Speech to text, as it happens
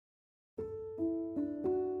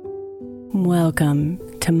Welcome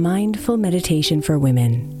to Mindful Meditation for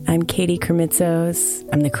Women. I'm Katie Kermitzos.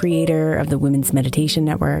 I'm the creator of the Women's Meditation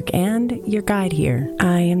Network and your guide here.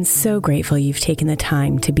 I am so grateful you've taken the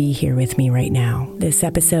time to be here with me right now. This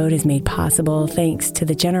episode is made possible thanks to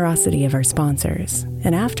the generosity of our sponsors.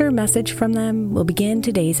 And after a message from them, we'll begin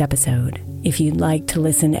today's episode. If you'd like to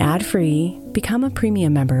listen ad-free, become a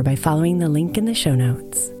premium member by following the link in the show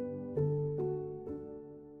notes.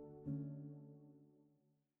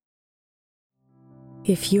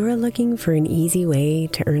 If you're looking for an easy way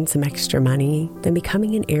to earn some extra money, then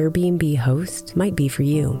becoming an Airbnb host might be for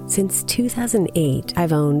you. Since 2008,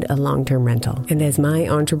 I've owned a long-term rental. And as my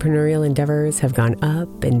entrepreneurial endeavors have gone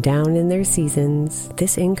up and down in their seasons,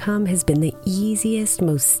 this income has been the easiest,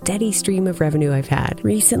 most steady stream of revenue I've had.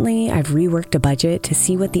 Recently, I've reworked a budget to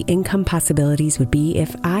see what the income possibilities would be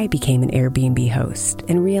if I became an Airbnb host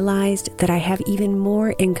and realized that I have even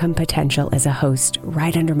more income potential as a host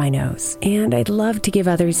right under my nose. And I'd love to give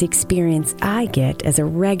others the experience I get as a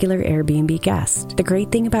regular Airbnb guest. The great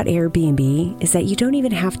thing about Airbnb is that you don't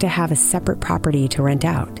even have to have a separate property to rent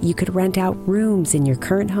out. You could rent out rooms in your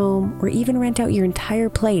current home or even rent out your entire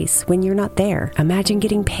place when you're not there. Imagine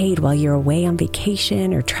getting paid while you're away on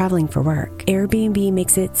vacation or traveling for work. Airbnb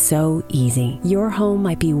makes it so easy. Your home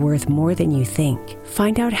might be worth more than you think.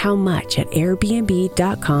 Find out how much at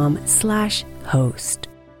airbnb.com/host.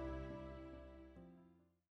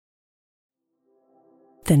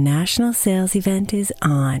 The national sales event is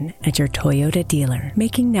on at your Toyota dealer,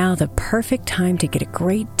 making now the perfect time to get a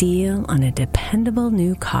great deal on a dependable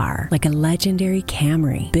new car like a legendary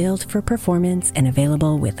Camry, built for performance and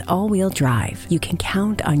available with all-wheel drive. You can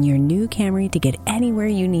count on your new Camry to get anywhere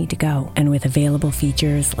you need to go. And with available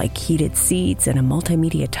features like heated seats and a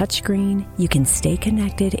multimedia touchscreen, you can stay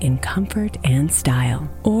connected in comfort and style.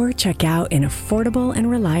 Or check out an affordable and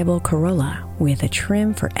reliable Corolla with a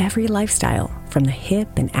trim for every lifestyle. From the hip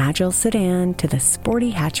and agile sedan to the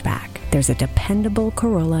sporty hatchback, there's a dependable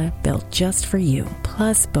Corolla built just for you.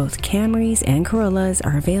 Plus, both Camrys and Corollas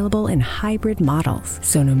are available in hybrid models.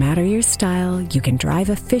 So no matter your style, you can drive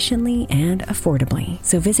efficiently and affordably.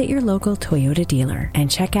 So visit your local Toyota dealer and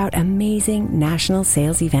check out amazing national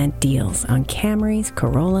sales event deals on Camrys,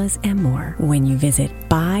 Corollas, and more when you visit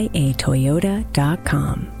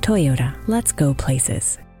buyatoyota.com. Toyota, let's go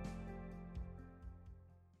places.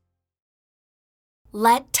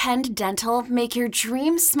 Let Tend Dental make your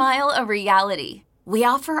dream smile a reality. We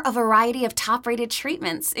offer a variety of top-rated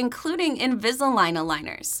treatments, including Invisalign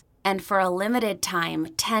aligners. And for a limited time,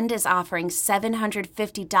 Tend is offering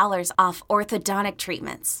 $750 off orthodontic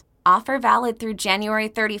treatments. Offer valid through January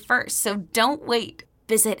 31st, so don't wait.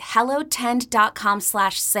 Visit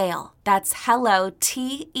hellotend.com/sale. That's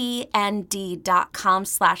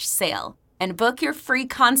hellotend.com/sale. And book your free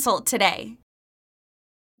consult today.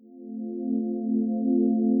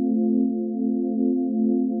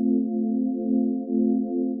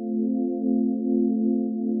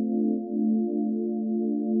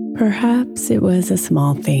 Perhaps it was a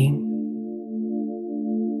small thing.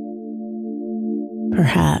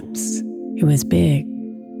 Perhaps it was big.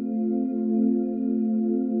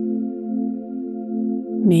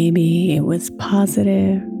 Maybe it was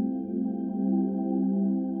positive,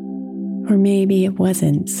 or maybe it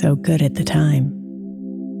wasn't so good at the time.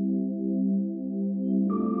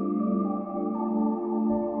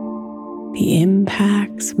 The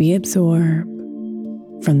impacts we absorb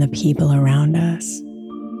from the people around us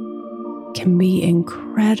can be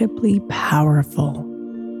incredibly powerful.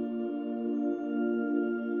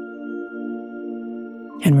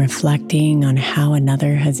 And reflecting on how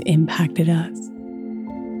another has impacted us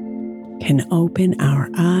can open our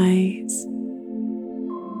eyes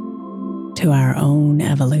to our own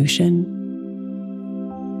evolution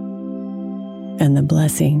and the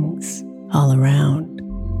blessings all around.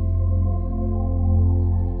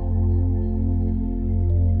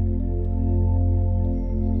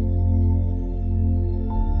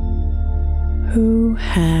 Who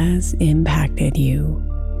has impacted you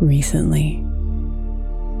recently?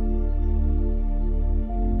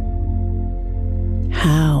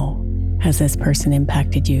 How has this person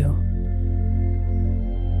impacted you?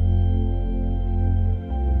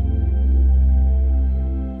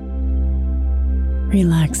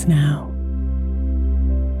 Relax now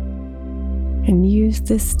and use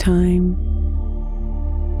this time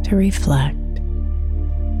to reflect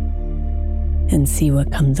and see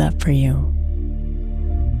what comes up for you.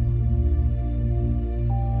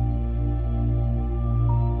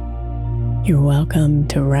 You're welcome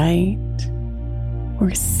to write or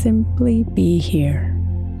simply be here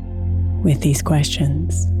with these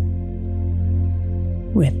questions.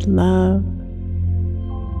 With love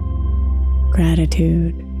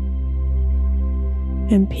gratitude,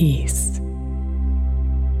 and peace.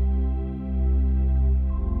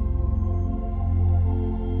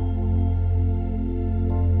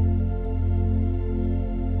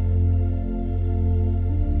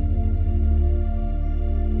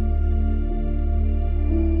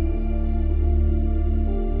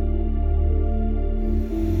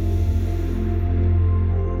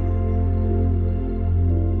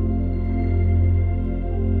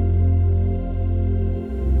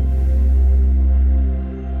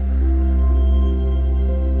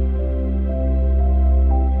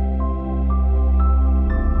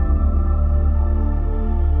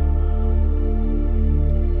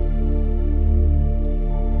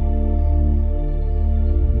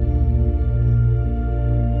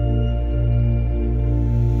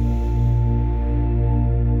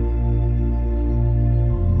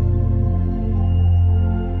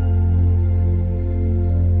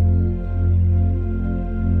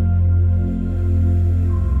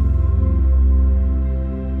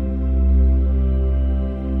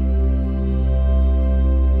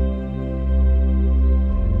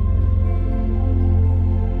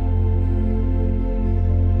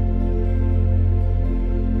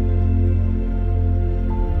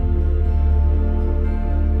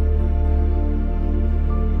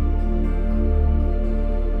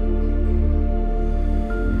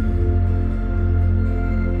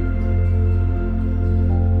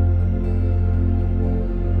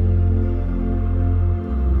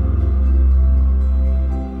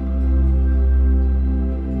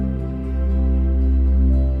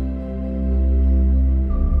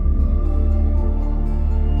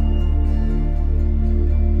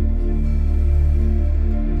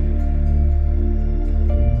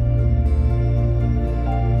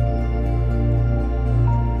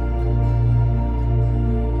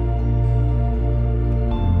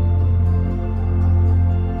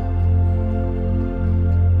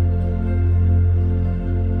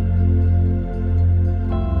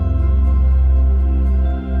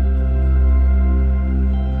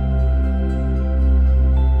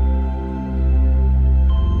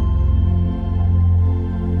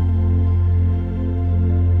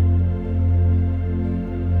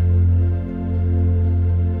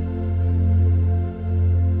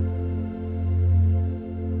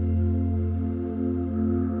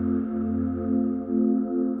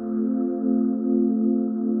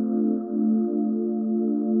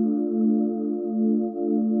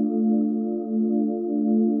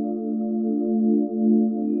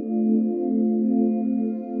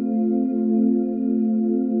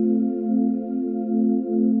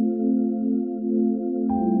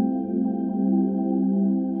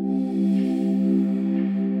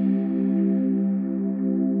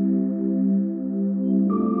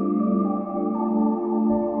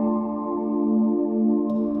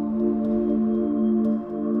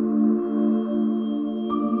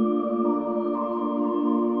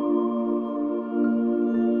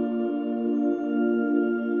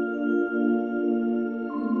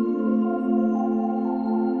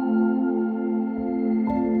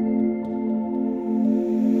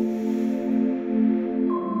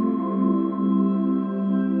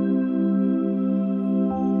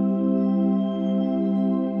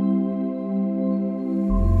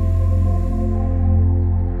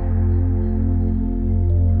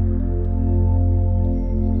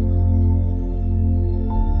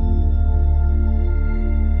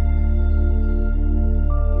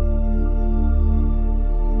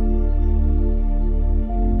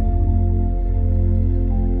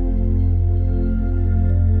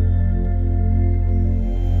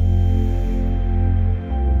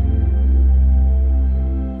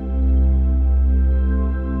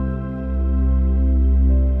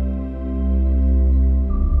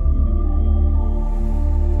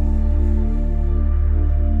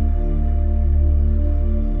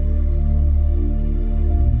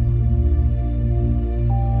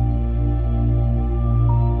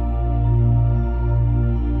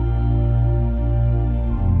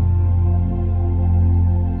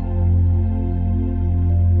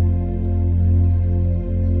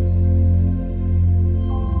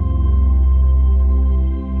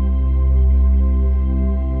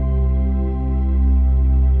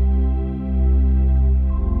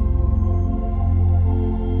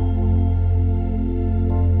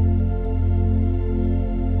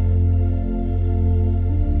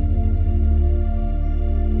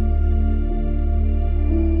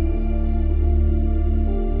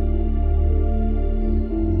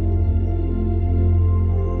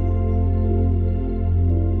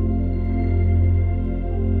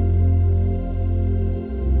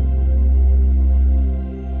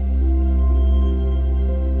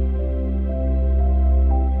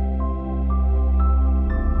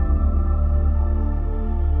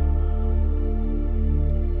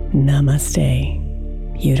 Namaste,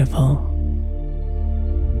 beautiful.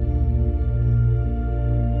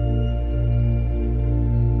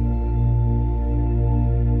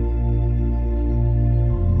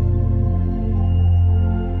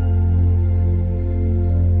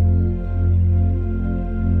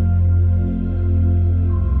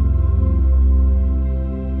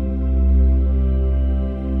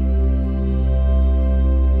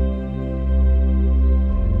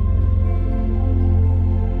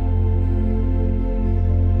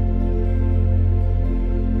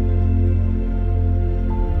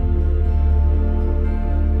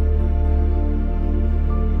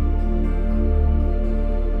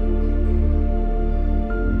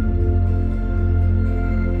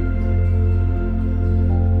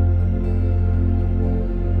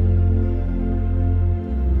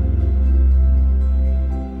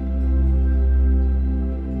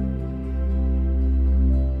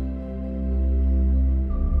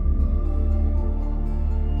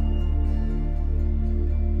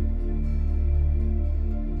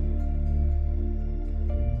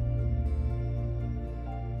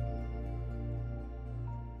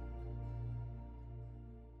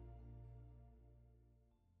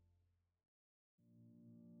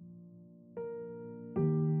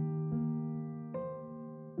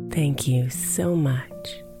 Thank you so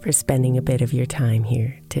much for spending a bit of your time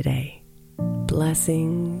here today.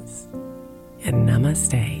 Blessings and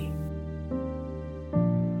namaste.